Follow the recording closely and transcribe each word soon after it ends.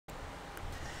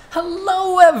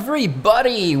Hello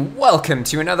everybody! Welcome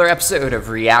to another episode of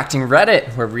Reacting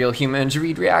Reddit, where real humans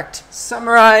read, react,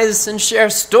 summarize, and share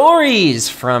stories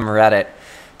from Reddit.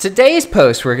 Today's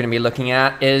post we're going to be looking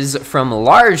at is from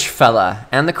Large Fella,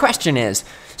 and the question is,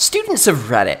 students of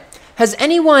Reddit, has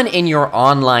anyone in your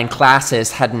online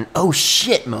classes had an oh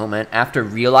shit moment after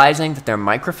realizing that their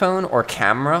microphone or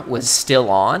camera was still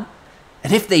on?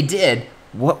 And if they did,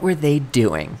 what were they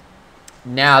doing?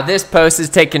 Now, this post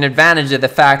is taking advantage of the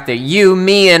fact that you,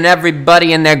 me, and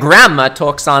everybody and their grandma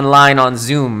talks online on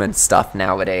Zoom and stuff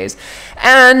nowadays.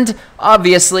 And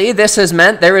obviously, this has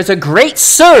meant there is a great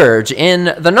surge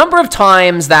in the number of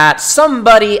times that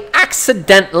somebody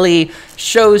accidentally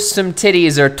shows some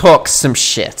titties or talks some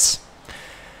shit.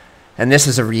 And this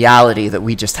is a reality that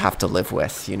we just have to live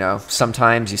with, you know?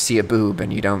 Sometimes you see a boob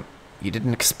and you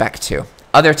didn't expect to.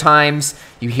 Other times,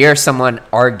 you hear someone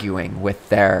arguing with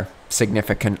their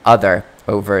significant other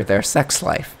over their sex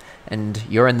life, and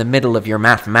you're in the middle of your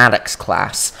mathematics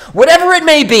class. Whatever it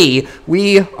may be,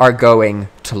 we are going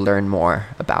to learn more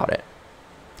about it.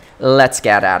 Let's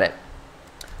get at it.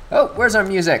 Oh, where's our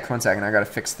music? One second, I gotta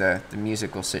fix the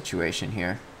musical situation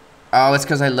here. Oh, it's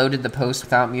because I loaded the post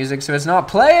without music, so it's not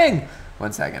playing.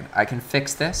 One second, I can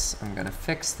fix this. I'm gonna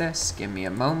fix this. Give me a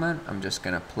moment. I'm just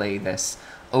gonna play this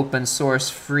open source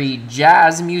free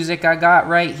jazz music I got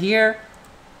right here.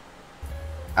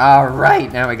 All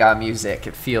right, now we got music.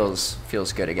 It feels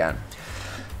good again.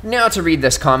 Now to read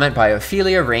this comment by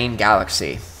Ophelia Rain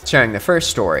Galaxy, sharing the first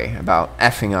story about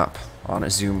effing up on a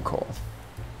Zoom call.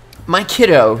 My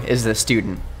kiddo is the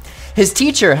student. His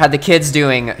teacher had the kids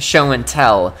doing show and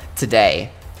tell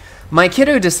today. My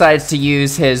kiddo decides to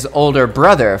use his older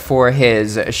brother for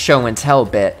his show and tell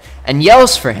bit and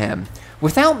yells for him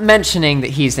without mentioning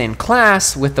that he's in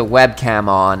class with the webcam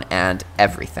on and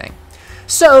everything.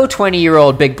 So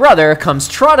 20-year-old big brother comes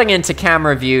trotting into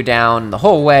camera view down the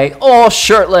hallway, all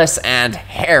shirtless and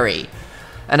hairy.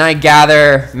 And I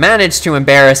gather managed to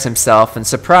embarrass himself and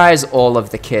surprise all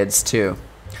of the kids too.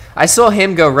 I saw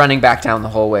him go running back down the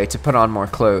hallway to put on more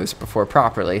clothes before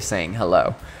properly saying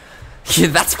hello. Yeah,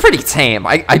 that's pretty tame.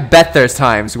 I bet there's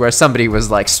times where somebody was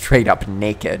like straight up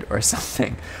naked or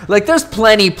something. Like there's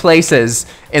plenty places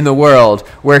in the world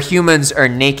where humans are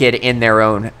naked in their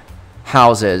own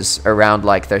houses around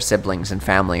like their siblings and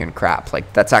family and crap.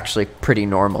 Like that's actually pretty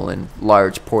normal in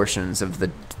large portions of the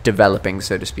developing,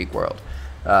 so to speak, world.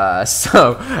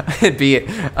 So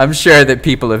I'm sure that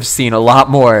people have seen a lot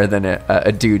more than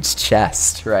a dude's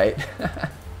chest, right?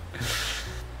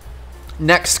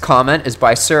 Next comment is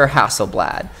by Sir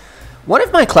Hasselblad. One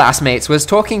of my classmates was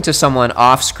talking to someone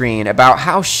off screen about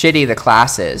how shitty the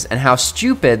class is and how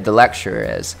stupid the lecturer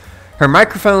is. Her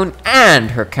microphone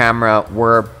and her camera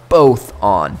were both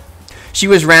on. She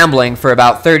was rambling for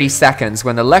about 30 seconds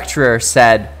when the lecturer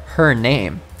said her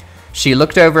name. She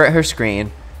looked over at her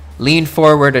screen, leaned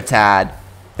forward a tad,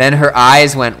 then her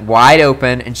eyes went wide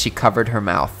open and she covered her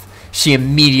mouth. She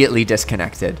immediately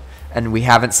disconnected, and we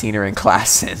haven't seen her in class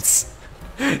since.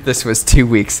 This was 2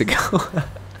 weeks ago.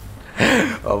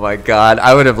 Oh my god,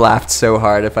 I would have laughed so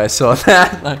hard if I saw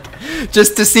that. Like,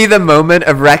 just to see the moment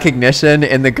of recognition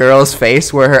in the girl's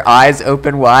face where her eyes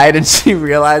open wide and she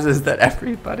realizes that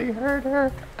everybody heard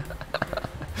her.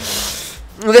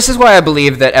 This is why I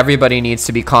believe that everybody needs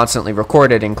to be constantly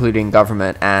recorded, including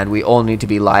government, and we all need to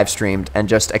be live streamed and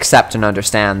just accept and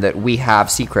understand that we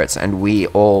have secrets and we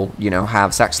all, you know,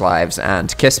 have sex lives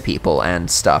and kiss people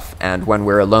and stuff. And when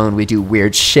we're alone, we do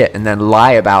weird shit and then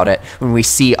lie about it when we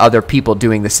see other people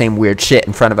doing the same weird shit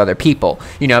in front of other people.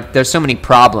 You know, there's so many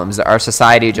problems that our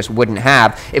society just wouldn't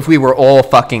have if we were all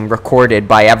fucking recorded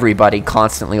by everybody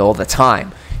constantly all the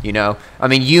time. You know, I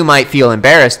mean, you might feel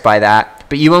embarrassed by that,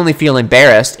 but you only feel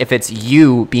embarrassed if it's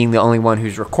you being the only one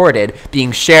who's recorded,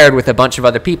 being shared with a bunch of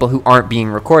other people who aren't being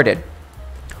recorded.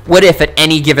 What if at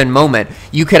any given moment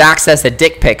you could access a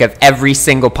dick pic of every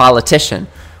single politician?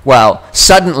 Well,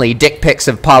 suddenly dick pics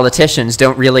of politicians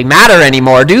don't really matter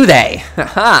anymore, do they?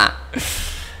 Haha.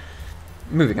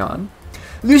 Moving on.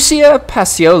 Lucia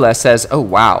Pasiola says, oh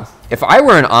wow, if I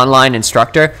were an online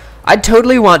instructor, I'd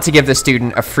totally want to give the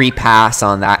student a free pass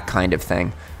on that kind of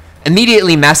thing.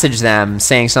 Immediately message them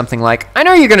saying something like, I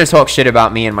know you're going to talk shit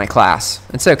about me in my class.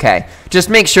 It's okay. Just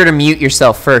make sure to mute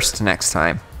yourself first next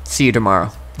time. See you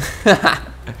tomorrow.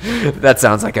 That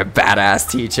sounds like a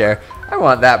badass teacher. I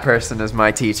want that person as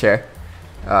my teacher.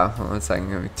 Oh, hold on a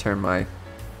second. Let me turn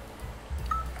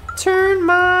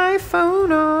my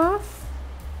phone off.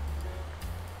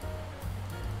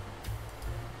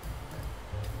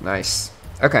 Nice.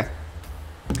 Okay.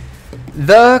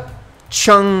 The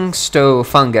Chungsto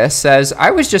Fungus says,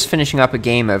 I was just finishing up a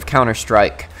game of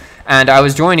Counter-Strike. and I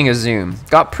was joining a Zoom.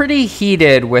 Got pretty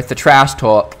heated with the trash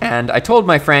talk, and I told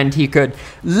my friend he could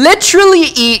literally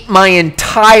eat my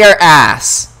entire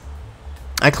ass.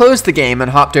 I closed the game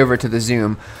and hopped over to the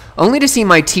Zoom, only to see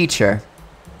my teacher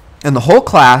and the whole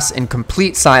class in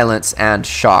complete silence and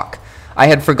shock. I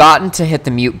had forgotten to hit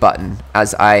the mute button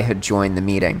as I had joined the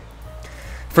meeting.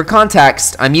 For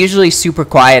context, I'm usually super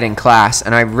quiet in class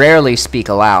and I rarely speak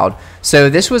aloud, so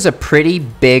this was a pretty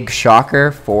big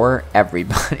shocker for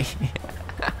everybody.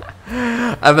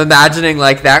 I'm imagining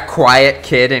like that quiet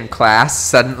kid in class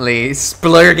suddenly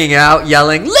splurging out,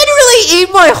 yelling, "Literally eat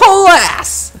my whole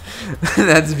ass!"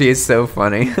 That'd be so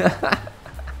funny.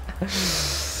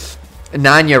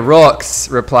 Nanya Rocks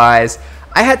replies,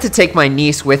 I had to take my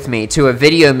niece with me to a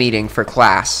video meeting for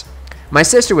class. My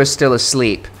sister was still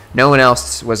asleep, no one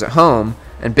else was at home,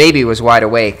 and baby was wide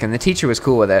awake, and the teacher was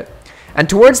cool with it. And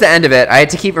towards the end of it, I had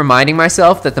to keep reminding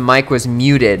myself that the mic was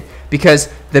muted because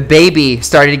the baby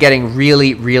started getting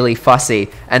really, really fussy,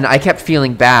 and I kept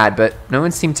feeling bad, but no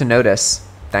one seemed to notice,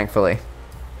 thankfully.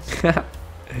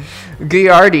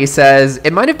 Guyardi says,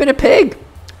 it might have been a pig.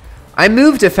 I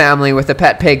moved a family with a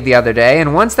pet pig the other day,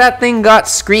 and once that thing got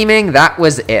screaming, that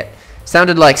was it.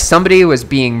 Sounded like somebody was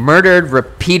being murdered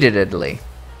repeatedly.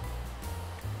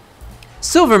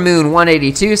 Silver Moon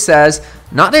 182 says,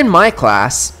 not in my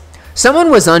class.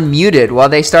 Someone was unmuted while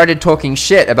they started talking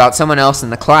shit about someone else in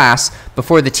the class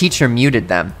before the teacher muted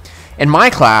them. In my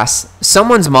class,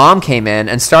 someone's mom came in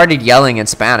and started yelling in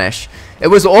Spanish. It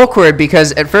was awkward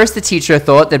because at first the teacher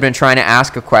thought they'd been trying to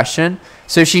ask a question,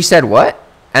 so she said, what?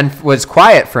 And was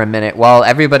quiet for a minute while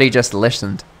everybody just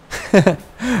listened.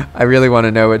 I really want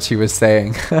to know what she was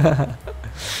saying.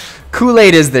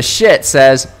 Kool-Aid is the shit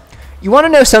says, you want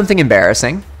to know something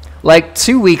embarrassing? Like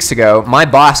 2 weeks ago, my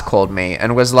boss called me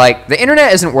and was like, the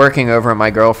internet isn't working over at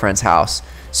my girlfriend's house,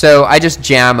 so I just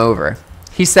jam over.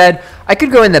 He said, I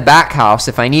could go in the back house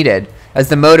if I needed, as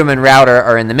the modem and router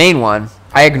are in the main one.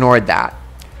 I ignored that.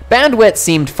 Bandwidth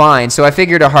seemed fine, so I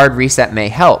figured a hard reset may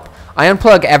help. I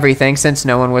unplugged everything since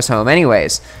no one was home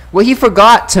anyways. What he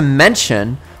forgot to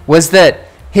mention was that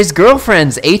his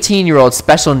girlfriend's 18-year-old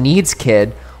special needs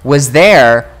kid was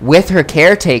there with her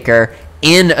caretaker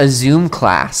in a Zoom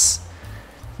class.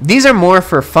 These are more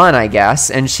for fun, I guess,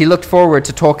 and she looked forward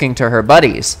to talking to her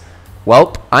buddies.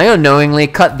 Welp, I unknowingly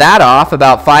cut that off.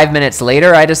 About 5 minutes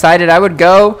later, I decided I would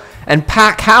go and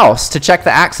pack house to check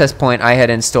the access point I had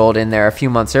installed in there a few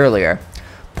months earlier.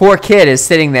 Poor kid is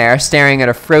sitting there staring at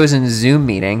a frozen Zoom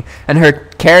meeting, and her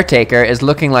caretaker is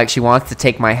looking like she wants to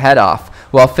take my head off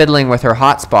while fiddling with her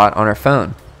hotspot on her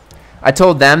phone. I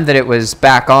told them that it was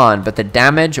back on, but the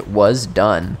damage was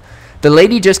done. The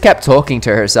lady just kept talking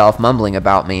to herself, mumbling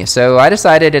about me, so I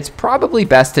decided it's probably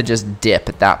best to just dip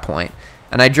at that point,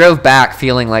 and I drove back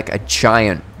feeling like a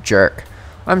giant jerk.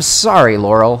 I'm sorry,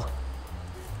 Laurel.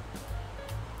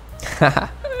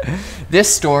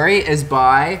 This story is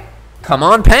by Come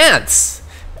On Pants,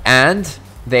 and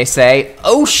they say,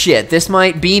 oh shit, this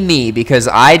might be me because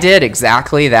I did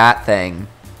exactly that thing.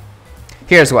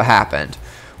 Here's what happened.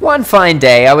 One fine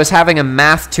day, I was having a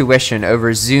math tuition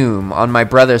over Zoom on my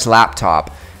brother's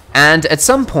laptop, and at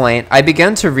some point, I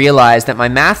began to realize that my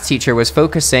math teacher was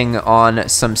focusing on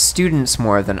some students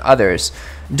more than others.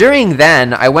 During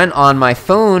then, I went on my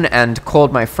phone and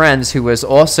called my friends who was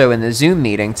also in the Zoom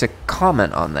meeting to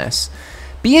comment on this.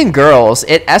 Being girls,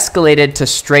 it escalated to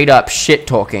straight up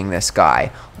shit-talking this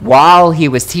guy while he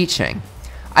was teaching.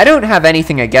 I don't have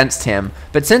anything against him,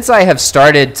 but since I have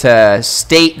started to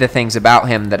state the things about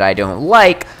him that I don't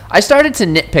like, I started to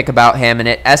nitpick about him and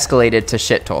it escalated to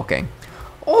shit-talking.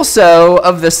 Also,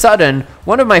 of the sudden,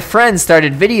 one of my friends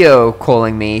started video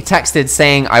calling me, texted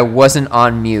saying I wasn't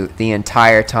on mute the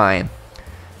entire time.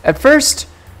 At first,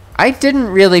 I didn't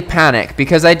really panic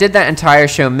because I did that entire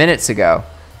show minutes ago.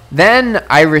 Then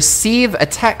I receive a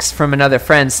text from another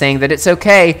friend saying that it's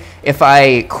okay if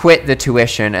I quit the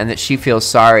tuition and that she feels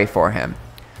sorry for him.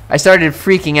 I started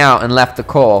freaking out and left the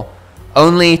call,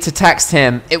 only to text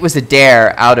him it was a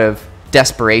dare out of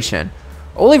desperation.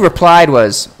 All he replied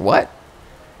was, what?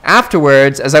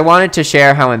 Afterwards, as I wanted to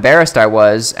share how embarrassed I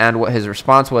was and what his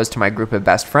response was to my group of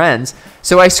best friends,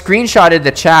 so I screenshotted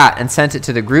the chat and sent it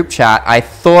to the group chat I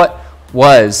thought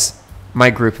was my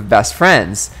group of best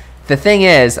friends. The thing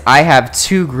is, I have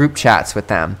 2 group chats with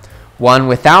them, one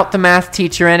without the math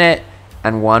teacher in it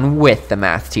and one with the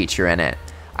math teacher in it.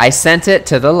 I sent it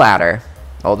to the latter.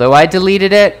 Although I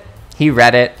deleted it, he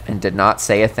read it and did not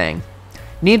say a thing.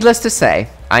 Needless to say,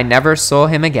 I never saw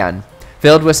him again.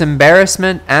 Filled with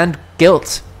embarrassment and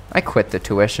guilt, I quit the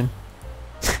tuition.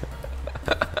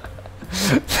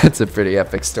 That's a pretty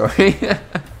epic story.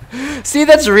 See,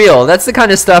 that's real. That's the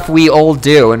kind of stuff we all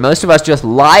do, and most of us just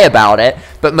lie about it,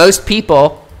 but most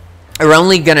people are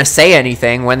only going to say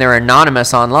anything when they're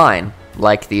anonymous online,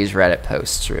 like these Reddit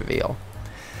posts reveal.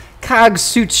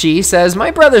 Kagsuchi says,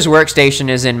 my brother's workstation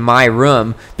is in my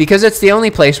room because it's the only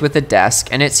place with a desk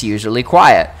and it's usually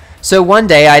quiet. So one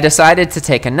day I decided to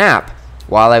take a nap.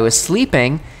 While I was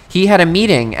sleeping, he had a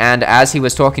meeting, and as he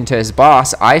was talking to his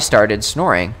boss, I started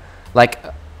snoring.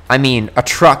 A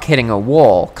truck hitting a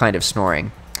wall kind of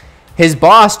snoring. His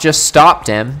boss just stopped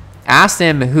him, asked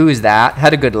him who's that,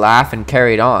 had a good laugh, and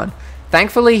carried on.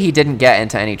 Thankfully, he didn't get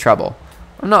into any trouble.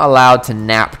 I'm not allowed to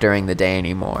nap during the day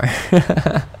anymore.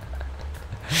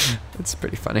 That's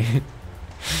pretty funny.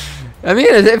 I mean,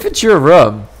 if it's your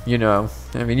room,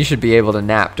 you should be able to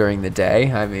nap during the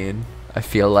day. I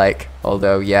feel like,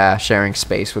 although, yeah, sharing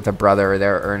space with a brother,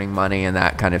 they're earning money and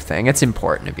that kind of thing, it's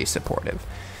important to be supportive.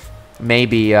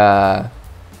 Maybe the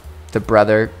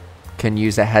brother can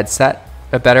use a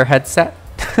better headset.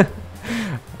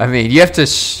 You have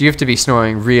to be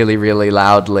snoring really, really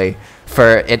loudly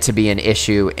for it to be an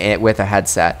issue with a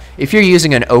headset. If you're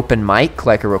using an open mic,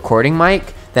 like a recording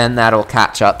mic, then that'll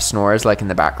catch up snores like in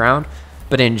the background.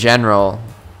 But in general,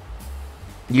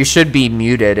 you should be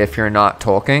muted if you're not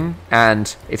talking,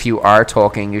 and if you are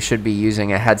talking, you should be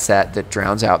using a headset that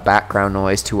drowns out background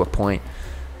noise to a point.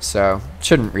 So it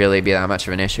shouldn't really be that much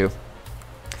of an issue.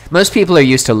 Most people are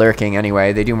used to lurking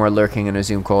anyway. They do more lurking in a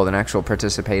Zoom call than actual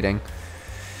participating.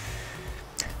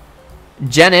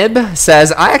 Jenib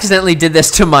says, I accidentally did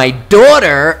this to my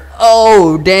daughter.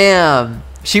 Oh, damn.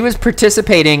 She was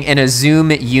participating in a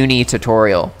Zoom uni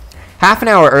tutorial. Half an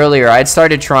hour earlier, I had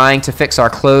started trying to fix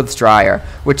our clothes dryer,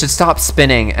 which had stopped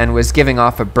spinning and was giving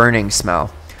off a burning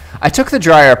smell. I took the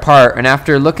dryer apart, and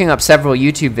after looking up several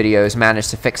YouTube videos,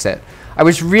 managed to fix it. I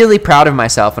was really proud of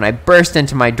myself, and I burst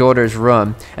into my daughter's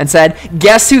room and said,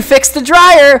 guess who fixed the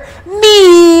dryer?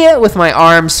 Me! With my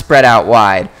arms spread out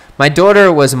wide. My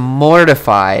daughter was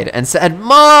mortified and said,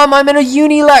 Mom, I'm in a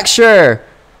uni lecture.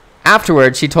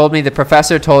 Afterwards, she told me the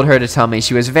professor told her to tell me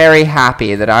she was very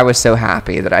happy that I was so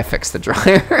happy that I fixed the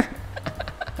dryer.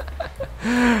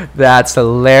 That's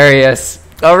hilarious.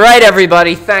 All right,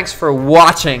 everybody. Thanks for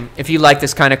watching. If you like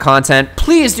this kind of content,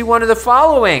 please do one of the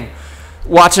following.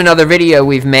 Watch another video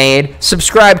we've made,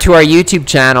 subscribe to our YouTube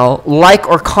channel, like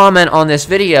or comment on this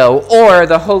video, or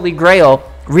the Holy Grail,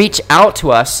 reach out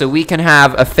to us so we can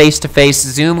have a face-to-face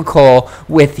Zoom call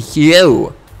with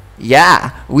you.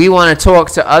 Yeah, we want to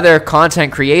talk to other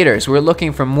content creators. We're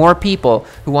looking for more people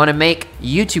who want to make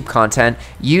YouTube content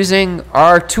using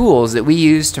our tools that we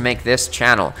use to make this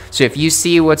channel. So if you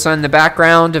see what's on the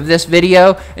background of this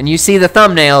video and you see the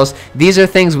thumbnails, these are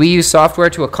things we use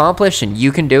software to accomplish, and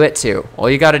you can do it too. All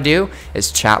you got to do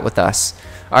is chat with us.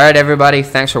 All right, everybody,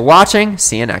 thanks for watching.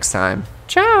 See you next time.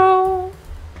 Ciao.